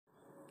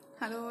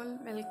Hello all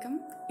welcome.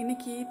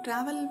 இன்றைக்கி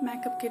travel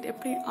makeup kit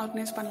எப்படி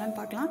organise பண்ணலான்னு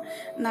பார்க்கலாம்.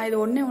 நான் இது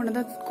ஒன்று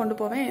தான் கொண்டு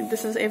போவேன்.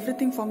 This is every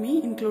thing for me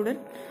included.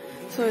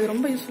 So இது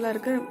ரொம்ப யூஸ்ஃபுல்லாக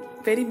இருக்குது.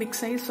 Very big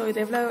size. ஸோ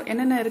இது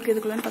என்னென்ன இருக்குது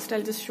இதுக்குள்ளே first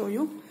Jal just show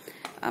you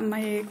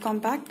my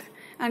compact.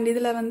 And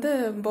இதில்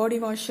பாடி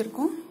வாஷ்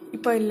இருக்கும்.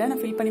 இப்போ இல்லை,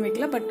 நான் ஃபில் பண்ணி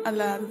வைக்கல, பட்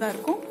அதில் அதுதான்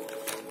இருக்கும்.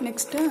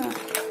 Next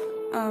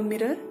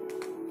mirror,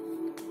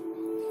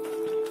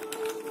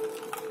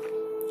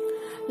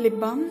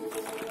 lip balm,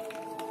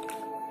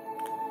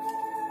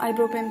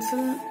 eyebrow pencil,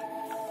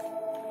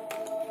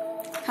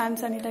 hand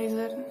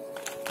sanitizer,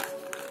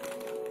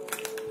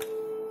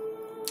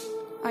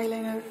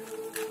 eyeliner,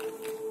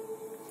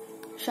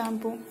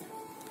 shampoo.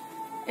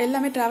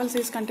 எல்லாமே ட்ராவல்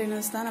சைஸ்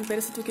கண்டெய்னர்ஸ் தான். நான்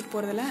பெருசு தூக்கிட்டு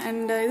போகிறதில்ல.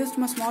 அண்ட் இது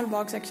சும்மா ஸ்மால்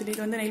பாக்ஸ். ஆக்சுவலி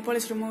இது நெயில்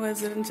பாலிஷ்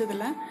ரிமூவர்ஸ்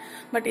இருந்துச்சதில்ல.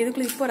 பட்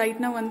இதுக்குள்ளே இப்போ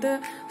ரைட்னா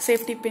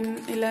சேஃப்டி பின்,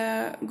 இல்லை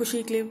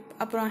குஷி கிளிப்,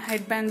 அப்புறம்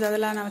ஹெட் பேண்ட்ஸ்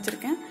அதெல்லாம் நான்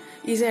வச்சுருக்கேன்.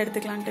 ஈஸியாக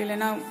எடுத்துக்கலான்ட்டு,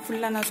 இல்லைன்னா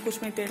ஃபுல்லாக நான் ஸ்கூஷ்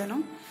பண்ணி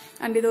தேடணும்.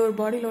 அண்ட் இது ஒரு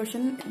body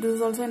lotion. This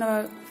is also in a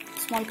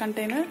small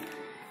container.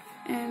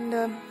 And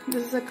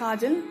this is a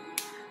kajal.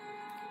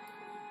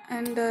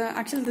 And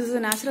actually this is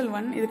a natural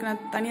one. இதுக்கு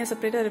நான் தனியாக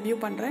செப்பரேட்டாக ரிவ்யூ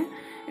பண்ணுறேன்.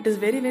 It is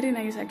very very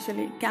nice.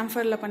 Actually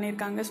கேம்ஃபரில்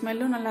பண்ணியிருக்காங்க.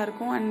 ஸ்மெல்லும்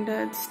நல்லாயிருக்கும். அண்ட்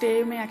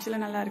ஸ்டேயுமே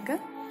ஆக்சுவலாக நல்லாயிருக்கு.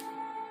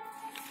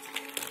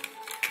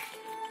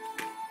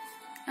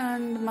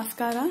 அண்ட்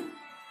மஸ்காரா,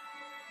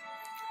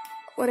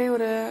 ஒரே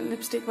ஒரு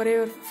லிப்ஸ்டிக், ஒரே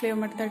ஒரு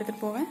ஃப்ளேவர் மட்டும் தான்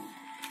எடுத்துகிட்டு போவேன்.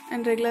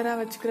 அண்ட் ரெகுலராக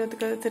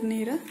வச்சுக்கிறதுக்கு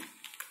திருநீர்,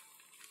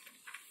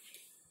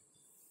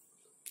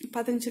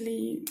 பதஞ்சலி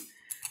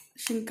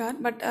ஷின்கார்.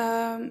 பட்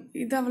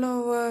இது அவ்வளோ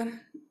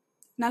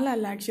நல்லா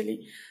இல்லை ஆக்சுவலி.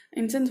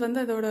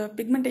 இன்சென்ஸ் அதோட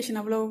பிக்மெண்டேஷன்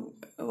அவ்வளோ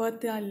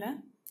வர்த்தாக இல்லை.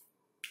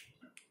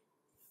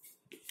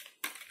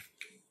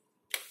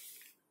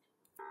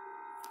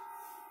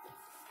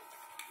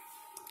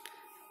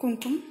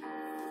 குங்குமம்,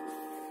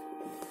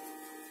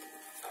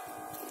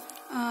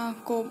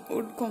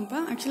 உட் கோம்பு.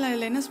 ஆக்சுவலாக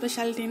அதில் என்ன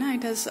ஸ்பெஷாலிட்டினா,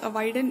 இட் ஹஸ்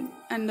வைடன்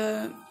அண்ட்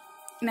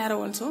நேரோ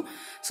ஆல்சோ.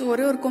 ஸோ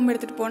ஒரே ஒரு கோம்பு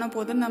எடுத்துகிட்டு போனால்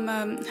போதும். நம்ம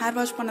ஹேர்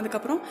வாஷ்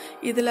பண்ணதுக்கப்புறம்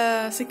இதில்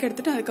சிக்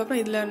எடுத்துகிட்டு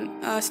அதுக்கப்புறம் இதில்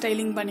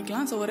ஸ்டைலிங்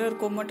பண்ணிக்கலாம். ஸோ ஒரே ஒரு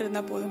கோம்பு மட்டும்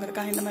இருந்தால்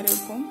போதுங்கிறதுக்காக இந்த மாதிரி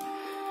ஒரு கோம்.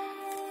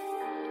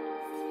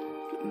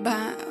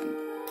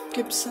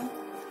 கிளிப்ஸு,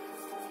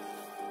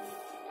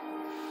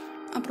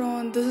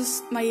 அப்புறம் this is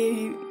my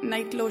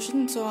night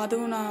lotion. So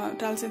அதுவும் நான்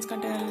ட்ராவல் சயின்ஸ்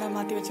கண்டெய்னரில்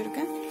மாற்றி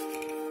வச்சுருக்கேன்.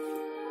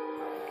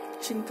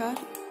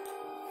 ஷின்கார்.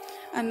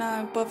 அண்ட்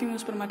நான் பர்ஃப்யூம்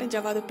யூஸ் பண்ண மாட்டேன்,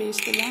 ஜவாது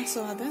பேஸ்ட் இல்லை.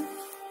 ஸோ அது.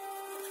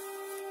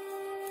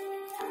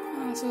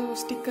 ஸோ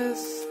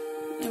ஸ்டிக்கர்ஸ்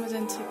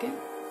எமர்ஜென்சிக்கு.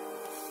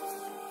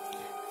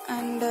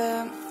 அண்ட்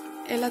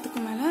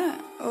எல்லாத்துக்கும் மேலே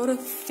ஒரு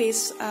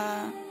ஃபேஸ்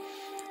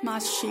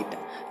மாஸ்க் ஷீட்.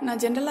 நான்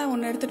ஜென்ரலாக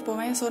ஒன்று எடுத்துகிட்டு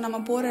போவேன். ஸோ நம்ம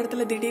போகிற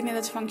இடத்துல திடீர்னு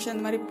ஏதாச்சும் ஃபங்க்ஷன்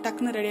அந்த மாதிரி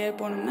டக்குன்னு ரெடியாகி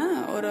போகணும்னா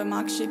ஒரு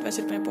மார்க் ஷீட்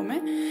வச்சுருப்பேன் எப்போவுமே.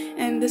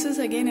 அண்ட் திஸ்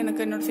இஸ் அகெயின்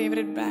எனக்கு என்னோடய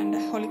ஃபேவரட் பிராண்ட்.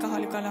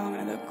 ஹாலிகாவில்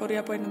வாங்கினது,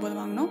 கொரியா போயிருந்தபோது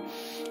வாங்கினோம்.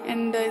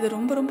 அண்ட் இது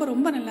ரொம்ப ரொம்ப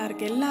ரொம்ப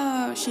நல்லாயிருக்கு. எல்லா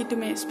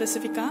ஷீட்டுமே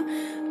ஸ்பெசிஃபிக்காக.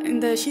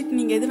 இந்த ஷீட்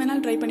நீங்கள் எது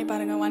வேணாலும் ட்ரை பண்ணி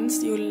பாருங்கள்.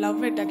 Once you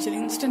love it.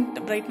 Actually instant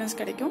brightness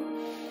கிடைக்கும்.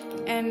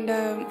 அண்ட்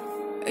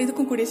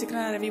இதுக்கும் கூடிய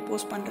சீக்கிரம் நான் ரிவ்யூ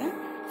போஸ்ட் பண்ணுறேன்.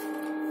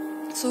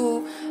 So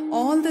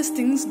all this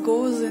things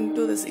goes in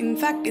to this.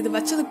 In fact இது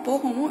வச்சதுக்கு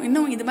போகவும்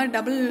இன்னும் இது மாதிரி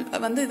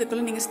டபுள்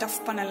இதுக்குள்ளே நீங்கள் ஸ்டஃப்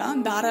பண்ணலாம்.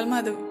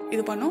 தாராளமாக அது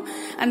இது பண்ணும்.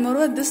 And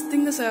moreover this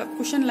thing is a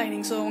cushion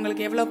lining. So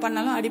உங்களுக்கு எவ்வளோ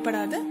பண்ணாலும்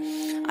அடிப்படாது.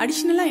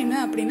 அடிஷ்னலாக என்ன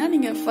அப்படின்னா,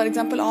 நீங்கள் ஃபார்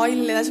எக்ஸாம்பிள்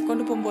ஆயில் ஏதாச்சும்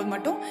கொண்டு போகும்போது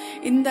மட்டும்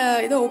இந்த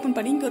இதை ஓப்பன்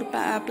பண்ணி இங்கே ஒரு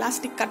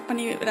பிளாஸ்டிக் கட்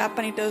பண்ணி ரேப்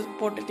பண்ணிட்டு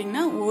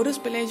போட்டுட்டிங்கன்னா ஒரு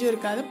ஸ்பில்லேஜும்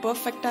இருக்காது.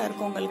 பர்ஃபெக்டாக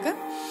இருக்கும் உங்களுக்கு.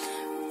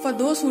 For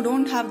those who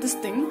don't have this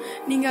thing,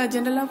 நீங்கள்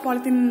ஜென்ரலாக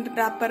பாலித்தீன்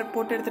ரேப்பர்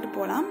போட்டு எடுத்துகிட்டு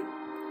போகலாம்.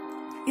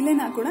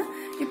 இல்லைன்னா கூட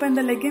இப்போ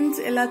இந்த லெகின்ஸ்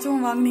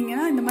எல்லாச்சும்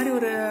வாங்கினீங்கன்னா இந்த மாதிரி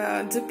ஒரு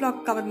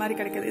ஜிப்லாக் கவர் மாதிரி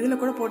கிடைக்கிது. இதில்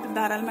கூட போட்டு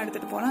தாராளமாக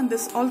எடுத்துகிட்டு போகலாம்.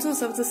 This also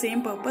serves the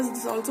same purpose.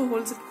 This also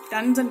holds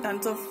tons and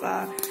tons of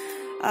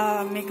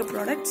makeup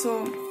product. So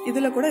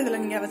இதில்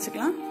நீங்கள்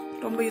வச்சுக்கலாம்.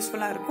 ரொம்ப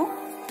யூஸ்ஃபுல்லாக இருக்கும்.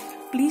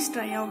 Please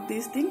try out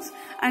these things.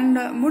 And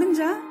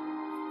முடிஞ்சால்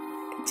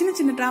சின்ன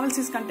சின்ன ட்ராவல்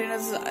சைஸ்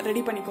கண்டெய்னர்ஸ்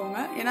ரெடி பண்ணிக்கோங்க.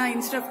 ஏன்னா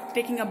instead of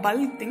taking a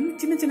bulk thing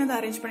சின்னதாக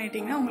அரேஞ்ச்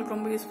பண்ணிட்டீங்கன்னா உங்களுக்கு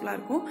ரொம்ப யூஸ்ஃபுல்லாக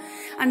இருக்கும்.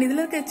 அண்ட் இதில்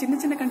இருக்க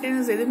சின்ன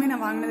கண்டெய்னர்ஸ் எதுவுமே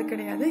நான் வாங்கினது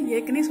கிடையாது.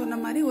 ஏற்கனவே சொன்ன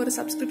மாதிரி ஒரு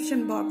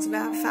சப்ஸ்கிரிப்ஷன் பாக்ஸ்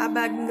ஃபேப்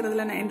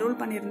பேக்குங்கிறதுல நான் என்ரோல்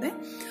பண்ணியிருந்தேன்.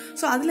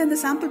 ஸோ அதில் இந்த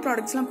சாம்பிள்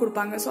ப்ராடக்ட்ஸ்லாம்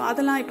கொடுப்பாங்க. ஸோ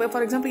அதெல்லாம் இப்போ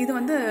ஃபார் எக்ஸாம்பிள்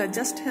இது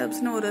ஜஸ்ட்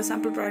ஹெர்ப்ஸ்னு ஒரு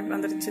சாம்பிள் ப்ராடக்ட்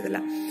வந்துருச்சு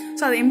இதில்.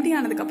 ஸோ அது எம்டி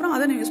ஆனதுக்கப்புறம்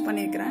அதை நான் யூஸ்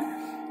பண்ணியிருக்கிறேன்.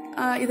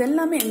 இது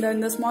எல்லாமே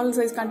இந்த ஸ்மால்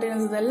சைஸ்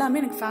கண்டெய்னர்ஸ் இது எல்லாமே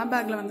எனக்கு ஃபேப்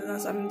பேக்கில் வந்தது.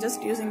 So I'm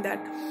just using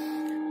that.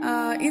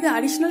 இது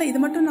அடிஷ்னலாக இது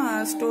மட்டும்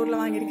நான் ஸ்டோரில்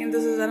வாங்கியிருக்கேன்.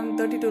 This is around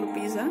 32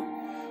 rupees.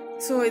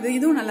 So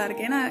இதுவும்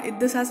நல்லாயிருக்கு. ஏன்னா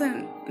this has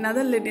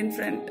another lid in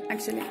front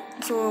actually.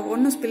 So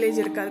ஒன்றும் ஸ்பில்லேஜ்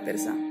இருக்காது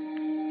பெருசாக.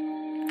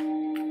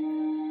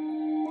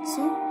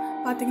 ஸோ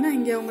பார்த்தீங்கன்னா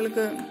இங்கே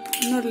உங்களுக்கு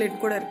இன்னொரு லிட்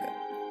கூட இருக்குது.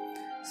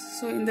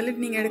 ஸோ இந்த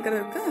லிட் நீங்கள்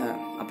எடுக்கிறதுக்கு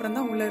அப்புறம்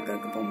தான் உள்ளே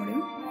இருக்கிறதுக்கு போக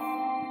முடியும்.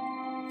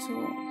 So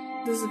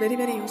this is very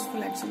very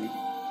useful actually.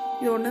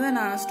 இது ஒன்று தான்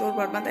நான் ஸ்டோர்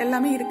பாட் பார்த்து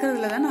எல்லாமே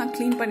இருக்கிறதுல தான் நான்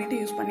க்ளீன்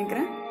பண்ணிவிட்டு யூஸ்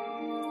பண்ணிக்கிறேன்.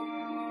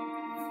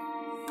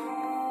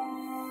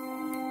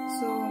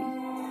 So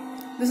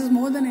this is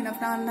more then enough.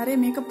 நான் நிறைய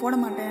மேக்கப் போட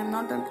மாட்டேன். I'm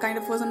not a kind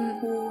of person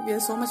who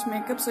wear so much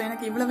makeup. So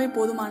எனக்கு இவ்வளவே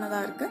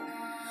போதுமானதாக இருக்குது.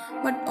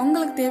 பட்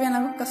உங்களுக்கு தேவையான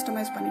அளவுக்கு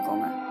கஸ்டமைஸ்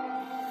பண்ணிக்கோங்க.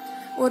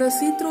 ஒரு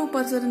சீ-த்ரூ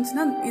பர்ஸ்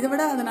இருந்துச்சுன்னா இதை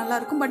விட அது நல்லா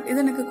இருக்கும். பட் இது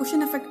எனக்கு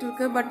குஷன் எஃபெக்ட்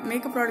இருக்கு. பட்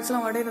மேக்கப்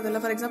ப்ராடக்ட்ஸ்லாம் உடையறது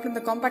இல்லை. ஃபார் எக்ஸாம்பிள்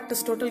இந்த காம்பாக்ட்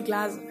டோட்டல்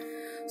கிளாஸ்,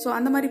 ஸோ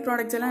அந்த மாதிரி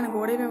ப்ராடக்ட்ஸ் எல்லாம்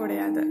எனக்கு உடையவே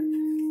உடையாது.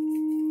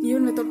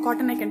 Even without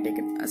cotton I can take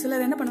it.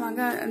 சிலர் என்ன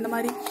பண்ணுவாங்க, இந்த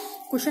மாதிரி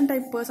குஷன்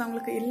டைப் பர்ஸ்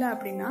அவங்களுக்கு இல்லை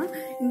அப்படின்னா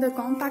இந்த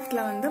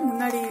காம்பாக்டில் வந்து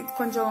முன்னாடி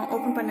கொஞ்சம்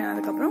ஓப்பன்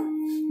பண்ணதுக்கப்புறம்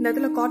இந்த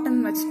இடத்துல காட்டன்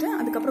வச்சுட்டு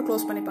அதுக்கப்புறம்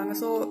க்ளோஸ் பண்ணிப்பாங்க.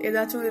 ஸோ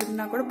ஏதாச்சும்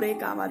இருந்தால் கூட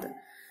பிரேக் ஆகாது.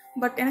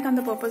 பட் எனக்கு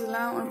அந்த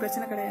பர்பஸ்லாம் ஒன்றும்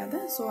பிரச்சனை கிடையாது.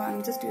 So I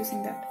am just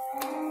using that.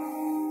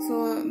 So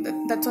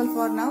that's all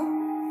for now.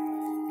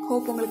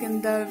 Hope உங்களுக்கு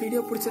இந்த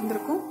வீடியோ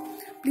பிடிச்சிருந்துருக்கும்.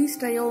 Please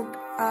try out.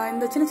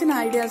 இந்த சின்ன சின்ன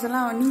ஐடியாஸ்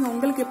எல்லாம் நீங்கள்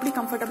உங்களுக்கு எப்படி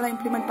கம்ஃபர்டபுளாக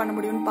இம்ப்ளிமெண்ட் பண்ண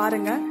முடியும்னு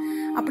பாருங்கள்.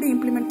 அப்படி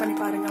இம்ப்ளிமெண்ட் பண்ணி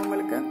பாருங்கள்.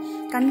 உங்களுக்கு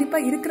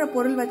கண்டிப்பாக இருக்கிற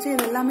பொருள் வச்சு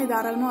இது எல்லாமே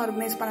தாராளமாக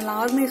ஆர்கனைஸ் பண்ணலாம்.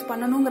 ஆர்கனைஸ்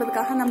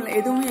பண்ணணுங்கிறதுக்காக நம்மளை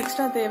எதுவுமே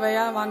எக்ஸ்ட்ரா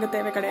தேவையாக வாங்க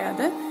தேவை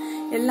கிடையாது.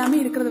 எல்லாமே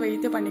இருக்கிறத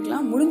வைத்தே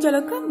பண்ணிக்கலாம். முடிஞ்ச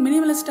அளவுக்கு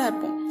மினிமலிஸ்டாக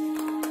இருப்போம்.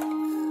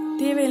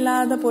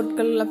 தேவையில்லாத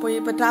பொருட்களில் போய்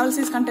இப்போ ட்ராவல்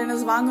சைஸ்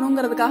கண்டெய்னர்ஸ்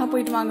வாங்கணுங்கிறதுக்காக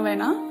போயிட்டு வாங்க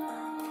வேணாம்.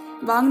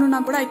 வாங்கணும்னா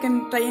கூட I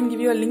can try and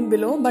give you link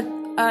below. But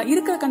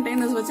இருக்கிற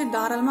கண்டெய்னர்ஸ் வச்சு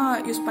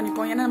தாராளமாக யூஸ்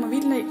பண்ணிப்போம். ஏன்னா நம்ம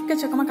வீட்டில்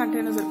எக்கச்சக்கமாக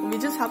கண்டெய்னர்ஸ் இருக்கும். We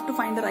just have to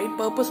find the right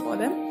purpose for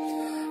them.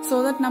 So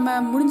that நம்ம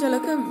முடிஞ்ச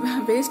அளவுக்கு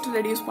வேஸ்ட்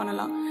ரெடியூஸ்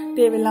பண்ணலாம்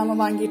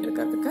தேவையில்லாமல் வாங்கிட்டு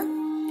இருக்கிறதுக்கு.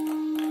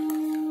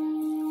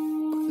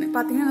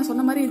 பார்த்தீங்கன்னா நான்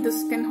சொன்ன மாதிரி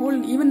this can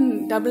hold even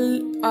double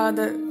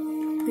the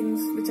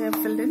things which I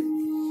have field in.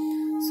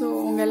 So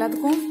உங்கள்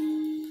எல்லாத்துக்கும்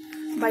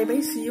bye bye.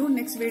 See you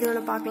next video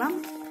la paakalam.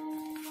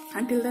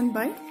 Until then,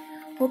 bye.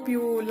 Hope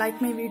you like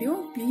my video.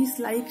 Please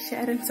like,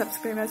 share and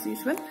subscribe as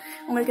usual.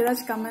 Ungalku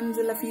edach comments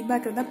illa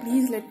feedback irundha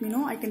please let me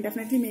know. I can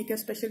definitely make a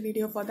special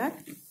video for that.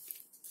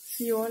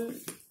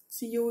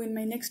 See you in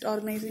my next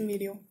organizing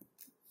video.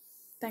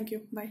 Thank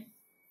you. Bye.